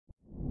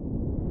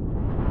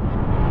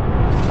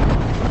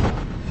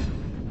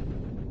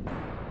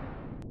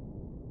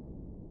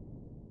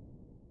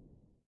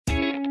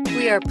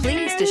are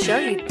pleased to show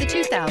you the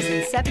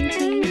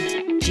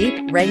 2017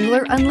 Jeep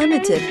Wrangler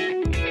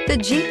Unlimited. The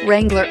Jeep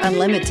Wrangler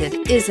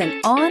Unlimited is an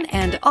on-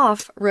 and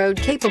off-road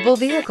capable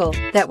vehicle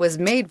that was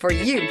made for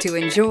you to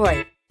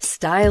enjoy.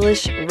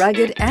 Stylish,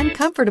 rugged, and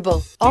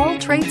comfortable, all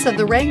traits of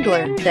the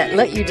Wrangler that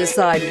let you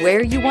decide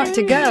where you want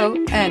to go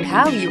and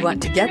how you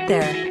want to get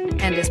there,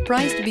 and is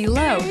priced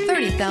below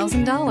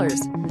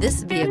 $30,000.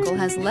 This vehicle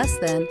has less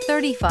than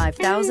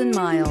 35,000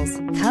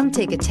 miles. Come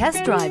take a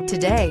test drive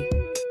today.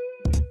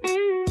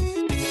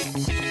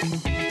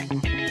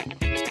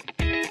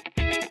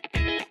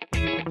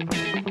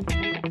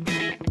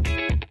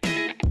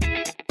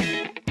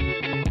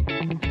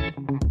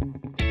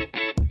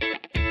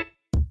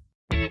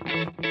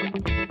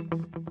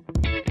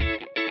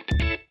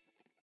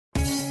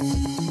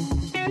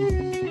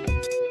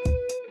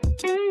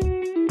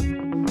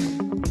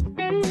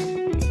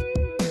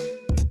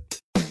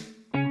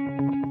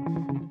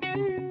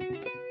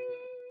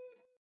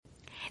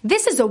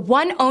 This is a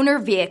one-owner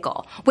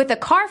vehicle with a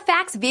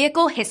Carfax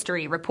Vehicle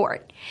History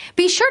Report.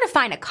 Be sure to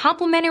find a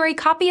complimentary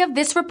copy of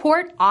this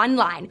report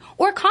online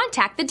or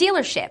contact the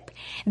dealership.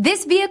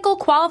 This vehicle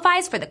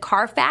qualifies for the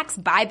Carfax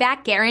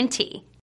Buyback Guarantee.